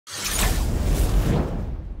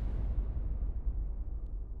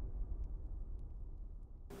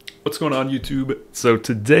What's going on, YouTube? So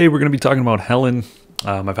today we're going to be talking about Helen.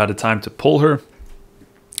 I've had a time to pull her,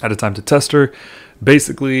 had a time to test her.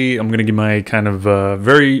 Basically, I'm going to give my kind of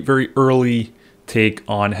very, very early take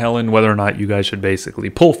on Helen, whether or not you guys should basically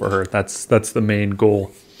pull for her. That's the main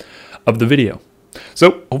goal of the video.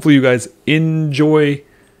 So hopefully you guys enjoy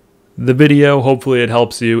the video. Hopefully it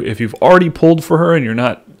helps you. If you've already pulled for her and you're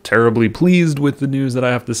not terribly pleased with the news that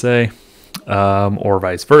I have to say, or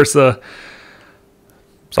vice versa,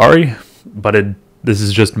 sorry, but this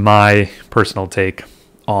is just my personal take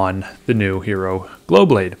on the new hero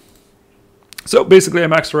Glowblade. So basically I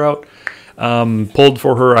maxed her out, pulled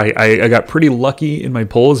for her. I got pretty lucky in my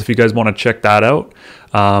pulls. If you guys want to check that out,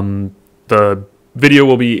 the video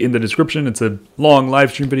will be in the description. It's a long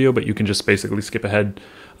live stream video, but you can just basically skip ahead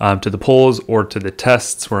to the pulls or to the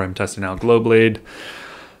tests where I'm testing out Glowblade.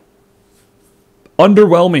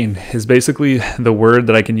 Underwhelming is basically the word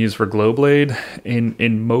that I can use for Glowblade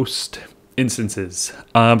in most instances.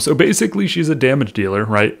 So basically she's a damage dealer,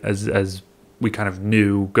 right? As we kind of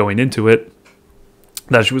knew going into it,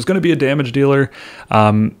 that she was going to be a damage dealer.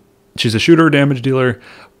 She's a shooter damage dealer.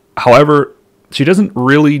 However, she doesn't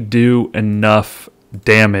really do enough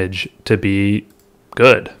damage to be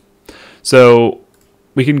good. So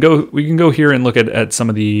we can go here and look at some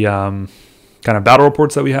of the kind of battle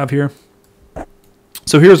reports that we have here.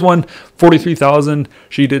 So here's one, 43,000.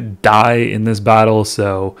 She did die in this battle,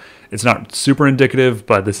 so it's not super indicative,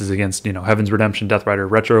 but this is against, Heaven's Redemption, Death Rider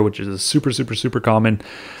Retro, which is a super common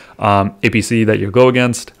APC that you go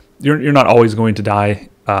against. You're not always going to die,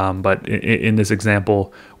 but in this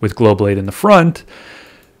example with Glowblade in the front,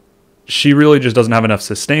 she really just doesn't have enough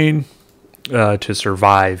sustain to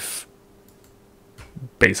survive.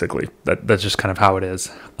 Basically, that's just kind of how it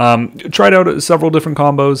is. Tried out several different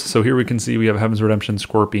combos. So here we can see we have Heaven's Redemption,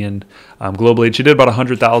 Scorpion, Glowblade. She did about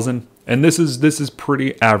 100,000, and this is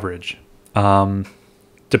pretty average,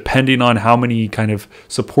 depending on how many kind of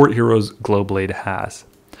support heroes Glowblade has.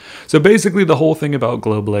 So basically, the whole thing about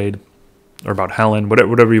Glowblade, or about Helen,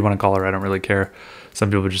 whatever you want to call her, I don't really care. Some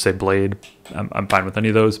people just say Blade. I'm fine with any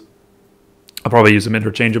of those. I'll probably use them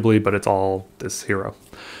interchangeably, but it's all this hero.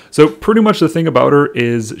 So pretty much the thing about her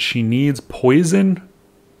is she needs poison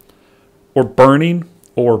or burning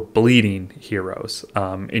or bleeding heroes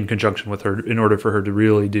in conjunction with her in order for her to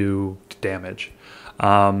really do damage.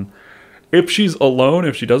 If she's alone,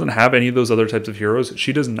 if she doesn't have any of those other types of heroes,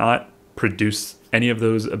 she does not produce any of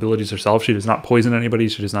those abilities herself. She does not poison anybody.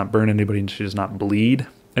 She does not burn anybody. And she does not bleed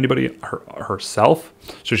anybody herself.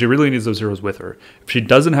 So she really needs those heroes with her. If she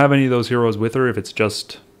doesn't have any of those heroes with her, if it's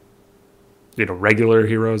just regular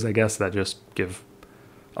heroes, I guess, that just give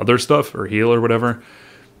other stuff or heal or whatever,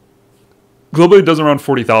 Glowblade does around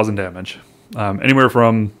 40,000 damage, anywhere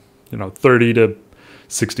from 30 to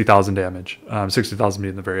 60,000 damage. 60,000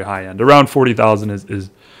 being the very high end. Around 40,000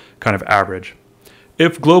 is kind of average.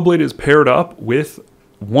 If Glowblade is paired up with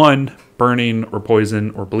one burning or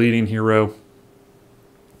poison or bleeding hero,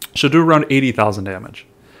 she'll do around 80,000 damage.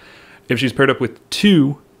 If she's paired up with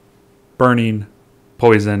two burning,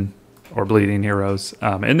 poison, or bleeding heroes,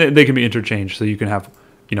 and they can be interchanged, so you can have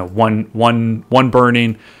one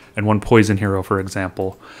burning and one poison hero, for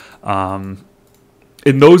example. In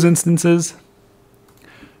those instances,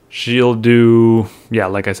 she'll do,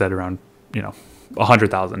 like I said, around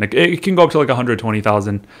 100,000. It can go up to like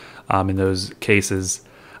 120,000 in those cases.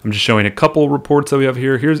 I'm just showing a couple reports that we have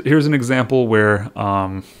here. Here's an example where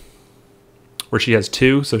she has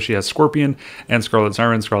two. So she has Scorpion and Scarlet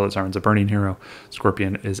Siren. Scarlet Siren's a burning hero.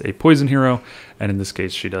 Scorpion is a poison hero. And in this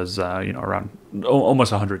case, she does, around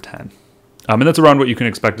almost 110. And that's around what you can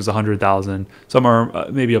expect is 100,000. Some are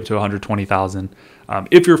maybe up to 120,000.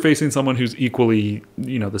 If you're facing someone who's equally,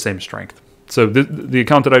 the same strength. So the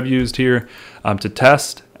account that I've used here to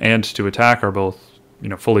test and to attack are both,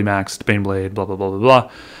 fully maxed, Baneblade, blah, blah, blah, blah,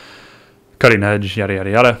 blah. Cutting Edge, yada, yada,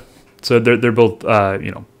 yada. So they're both,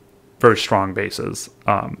 very strong bases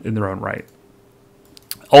in their own right.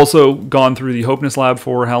 Also gone through the Hopeness Lab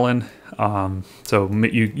for Helen. So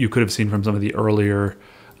you could have seen from some of the earlier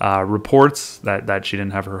reports that she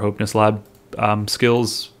didn't have her Hopeness Lab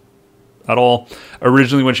skills at all.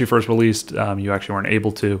 Originally, when she first released, you actually weren't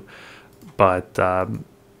able to. But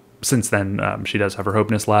since then, she does have her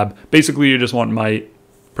Hopeness Lab. Basically, you just want might,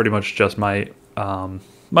 pretty much just might,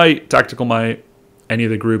 tactical might, any of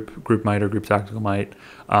the group might or group tactical might,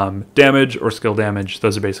 damage or skill damage.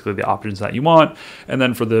 Those are basically the options that you want. And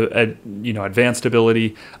then for the advanced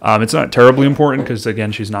ability, it's not terribly important because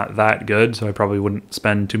again she's not that good, so I probably wouldn't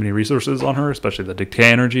spend too many resources on her, especially the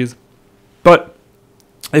decay energies. But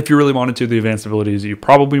if you really wanted to, the advanced abilities you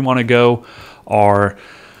probably want to go are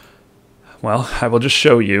Well, I will just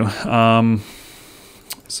show you.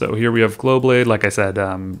 So here we have Glowblade. Like I said,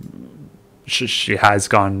 she has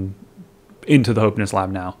gone into the Hopeness Lab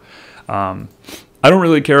now. I don't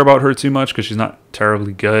really care about her too much because she's not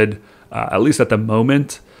terribly good, at least at the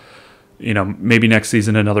moment. You know, maybe next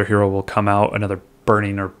season another hero will come out, another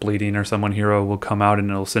burning or bleeding or someone hero will come out and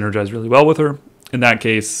it'll synergize really well with her. In that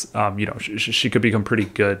case, you know, she could become pretty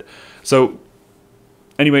good. So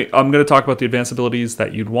anyway, I'm going to talk about the advanced abilities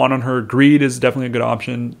that you'd want on her. Greed is definitely a good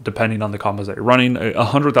option depending on the combos that you're running.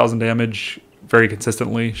 100,000 damage very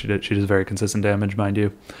consistently. She does very consistent damage, mind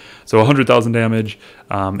you. So 100,000 damage,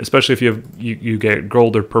 especially if you get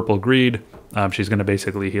gold or purple greed, she's going to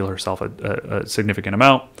basically heal herself a significant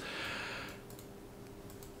amount.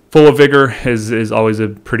 Full of Vigor is always a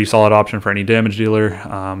pretty solid option for any damage dealer.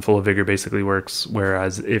 Full of Vigor basically works,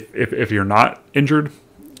 whereas if you're not injured,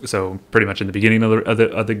 so pretty much in the beginning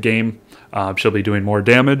of the game, she'll be doing more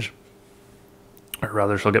damage, or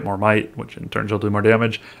rather she'll get more might, which in turn she'll do more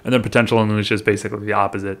damage. And then Potential Unleash is basically the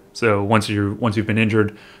opposite. So once you've been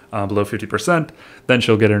injured below 50%, then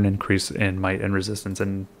she'll get an increase in might and resistance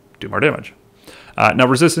and do more damage. Now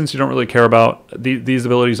resistance you don't really care about. These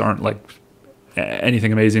abilities aren't like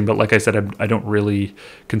anything amazing, but like I said, I don't really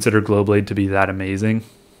consider Glowblade to be that amazing.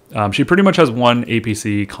 She pretty much has one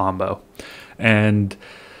APC combo,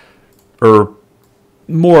 or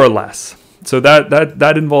more or less. So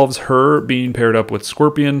that involves her being paired up with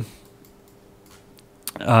Scorpion.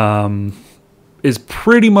 Is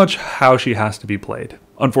pretty much how she has to be played,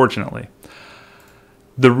 unfortunately.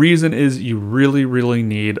 The reason is you really, really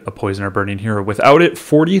need a poison or burning hero. Without it,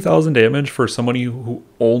 40,000 damage for somebody who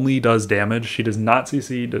only does damage. She does not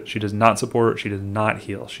CC, she does not support, she does not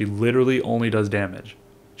heal. She literally only does damage.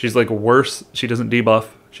 She's like worse. She doesn't debuff,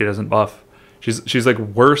 she doesn't buff. She's like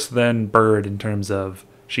worse than Bird in terms of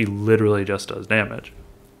she literally just does damage.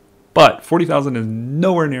 But 40,000 is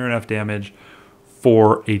nowhere near enough damage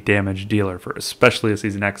for a damage dealer, for especially a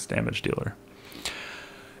Season X damage dealer.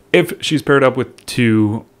 If she's paired up with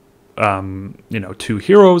two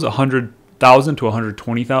heroes, 100,000 to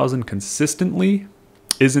 120,000 consistently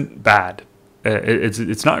isn't bad.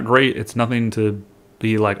 It's not great. It's nothing to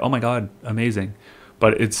be like, oh my god, amazing.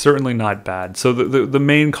 But it's certainly not bad. So the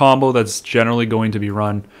main combo that's generally going to be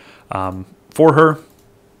run for her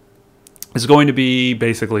is going to be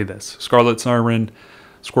basically this: Scarlet Siren,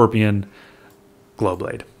 Scorpion,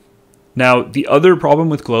 Glowblade. Now, the other problem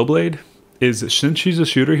with Glowblade is since she's a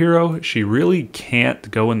shooter hero, she really can't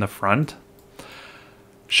go in the front.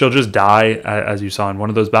 She'll just die, as you saw in one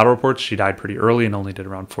of those battle reports. She died pretty early and only did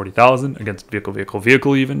around 40,000 against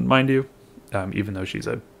vehicle even, mind you, even though she's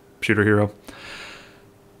a shooter hero.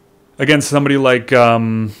 Against somebody like,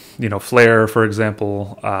 Flare, for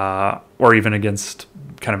example, or even against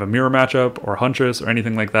kind of a mirror matchup or Huntress or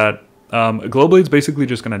anything like that, Glowblade's basically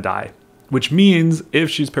just going to die. Which means if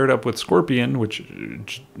she's paired up with Scorpion, which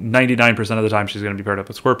 99% of the time she's going to be paired up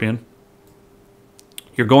with Scorpion,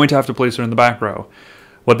 you're going to have to place her in the back row.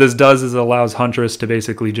 What this does is it allows Huntress to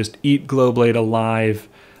basically just eat Glowblade alive,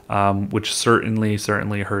 which certainly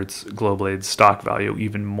hurts Glowblade's stock value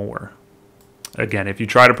even more. Again, if you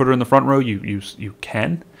try to put her in the front row, you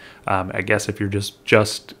can. I guess if you're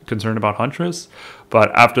just concerned about Huntress. But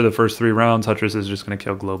after the first 3 rounds, Huntress is just going to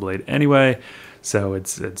kill Glowblade anyway. So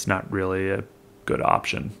it's not really a good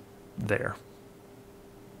option there.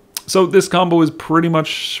 So this combo is pretty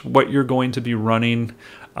much what you're going to be running.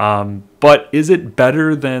 But is it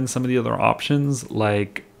better than some of the other options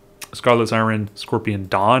like Scarlet Siren, Scorpion,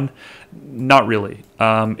 Dawn? Not really.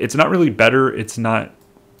 It's not really better. It's not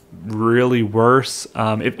really worse.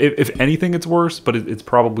 If anything, it's worse, but it's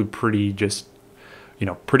probably pretty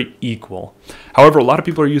pretty equal. However, a lot of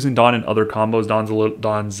people are using Dawn in other combos.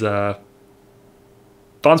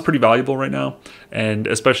 Dawn's pretty valuable right now, and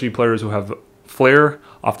especially players who have Flare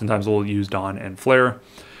oftentimes will use Dawn and Flare,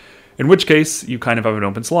 in which case you kind of have an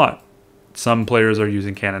open slot. Some players are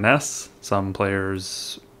using Cannon S, some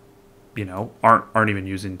players aren't even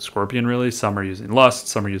using Scorpion really, some are using Lust,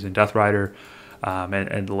 some are using Death Rider,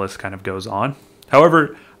 and the list kind of goes on.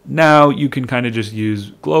 However, now you can kind of just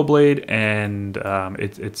use Glowblade, and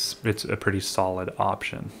it's a pretty solid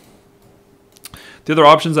option. The other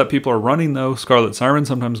options that people are running, though, Scarlet Siren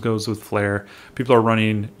sometimes goes with Flare. People are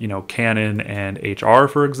running, Cannon and HR,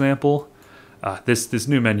 for example. This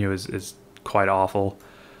new menu is quite awful.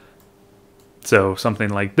 So something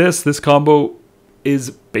like this combo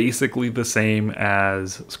is basically the same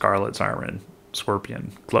as Scarlet Siren,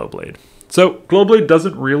 Scorpion, Glowblade. So Glowblade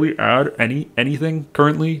doesn't really add anything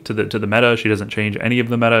currently to the meta. She doesn't change any of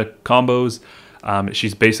the meta combos.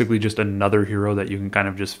 She's basically just another hero that you can kind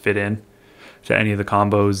of just fit in. to any of the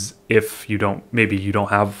combos if you don't, maybe you don't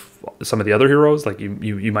have some of the other heroes, like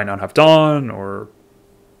you might not have Dawn or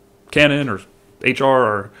Cannon or HR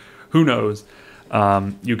or who knows.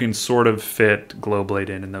 You can sort of fit Glowblade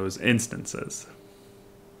in those instances.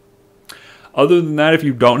 Other than that, if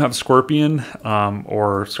you don't have Scorpion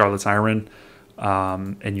or Scarlet Siren,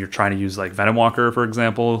 and you're trying to use like Venom Walker, for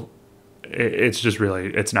example, it's just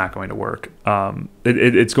really, it's not going to work.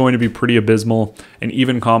 It's going to be pretty abysmal, and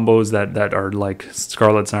even combos that are like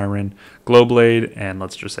Scarlet Siren, Glowblade, and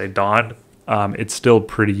let's just say Dawn, it's still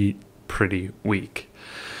pretty weak.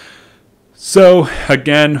 So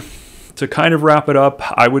again, to kind of wrap it up,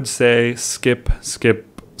 I would say skip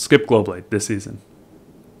Glowblade this season.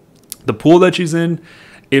 The pool that she's in,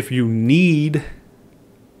 if you need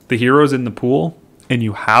the heroes in the pool and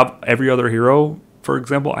you have every other hero, for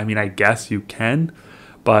example, I mean, I guess you can,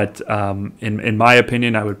 but in my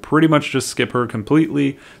opinion, I would pretty much just skip her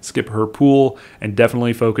completely, skip her pool, and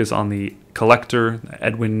definitely focus on the Collector,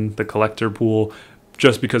 Edwin, the Collector pool,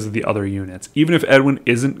 just because of the other units. Even if Edwin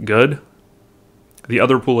isn't good, the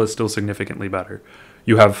other pool is still significantly better.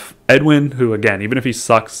 You have Edwin, who, again, even if he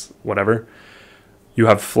sucks, whatever, you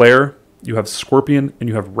have Flare, you have Scorpion, and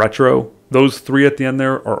you have Retro. Those three at the end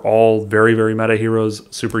there are all very meta heroes,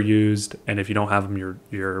 super used, and if you don't have them,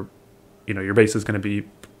 your base is going to be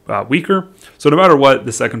weaker. So no matter what,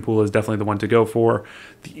 the second pool is definitely the one to go for.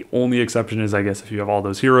 The only exception is, I guess, if you have all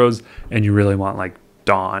those heroes and you really want like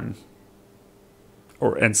Dawn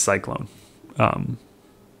and Cyclone.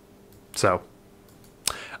 So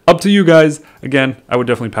up to you guys. Again, I would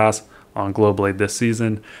definitely pass on Glowblade this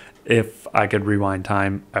season. If I could rewind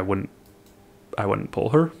time, I wouldn't pull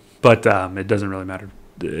her, but it doesn't really matter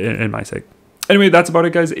in my sake. Anyway, that's about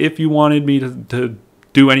it, guys. If you wanted me to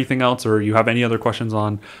do anything else, or you have any other questions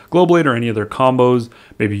on Glowblade or any other combos,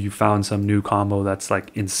 maybe you found some new combo that's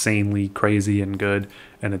like insanely crazy and good,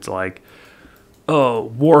 and it's like,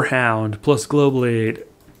 oh, Warhound plus Glowblade,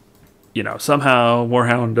 somehow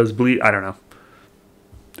Warhound does bleed. I don't know.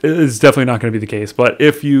 It's definitely not going to be the case, but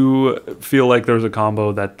if you feel like there's a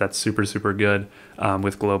combo that's super good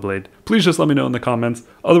with Glowblade, please just let me know in the comments.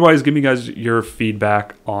 Otherwise, give me guys your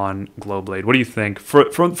feedback on Glowblade. What do you think? For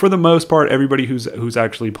the most part, everybody who's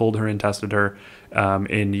actually pulled her and tested her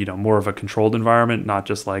in more of a controlled environment, not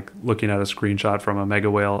just like looking at a screenshot from a Mega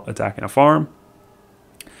Whale attacking a farm,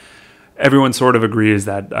 everyone sort of agrees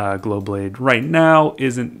that Glowblade right now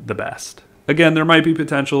isn't the best. Again, there might be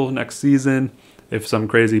potential next season. If some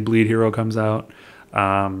crazy bleed hero comes out,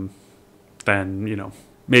 then,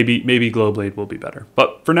 maybe Glowblade will be better.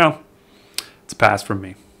 But for now, it's a pass from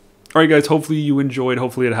me. All right, guys, hopefully you enjoyed.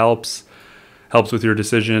 Hopefully it helps with your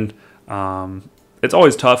decision. It's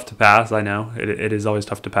always tough to pass. I know it is always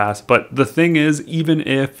tough to pass. But the thing is, even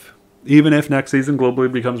if next season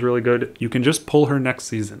Glowblade becomes really good, you can just pull her next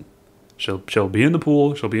season. She'll be in the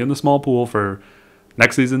pool. She'll be in the small pool for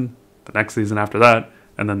next season, the next season after that,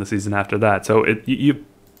 and then the season after that. So you've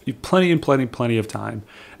plenty of time,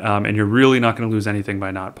 and you're really not going to lose anything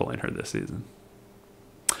by not pulling her this season.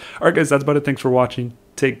 All right, guys, that's about it. Thanks for watching.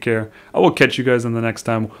 Take care. I will catch you guys on the next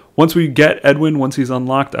time. Once we get Edwin, once he's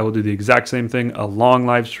unlocked, I will do the exact same thing, a long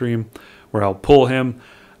live stream where I'll pull him,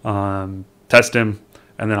 test him,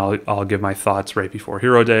 and then I'll give my thoughts right before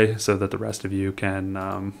Hero Day so that the rest of you can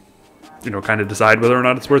kind of decide whether or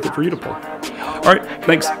not it's worth it for you to pull. All right,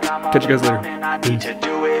 thanks. Catch you guys later.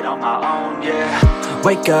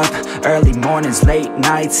 Wake up, early mornings, late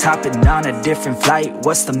nights, hopping on a different flight.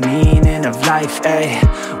 What's the meaning of life,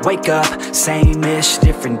 ayy? Wake up, same-ish,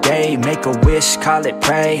 different day. Make a wish, call it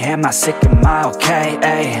pray. Am I sick, am I okay,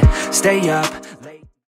 ayy? Stay up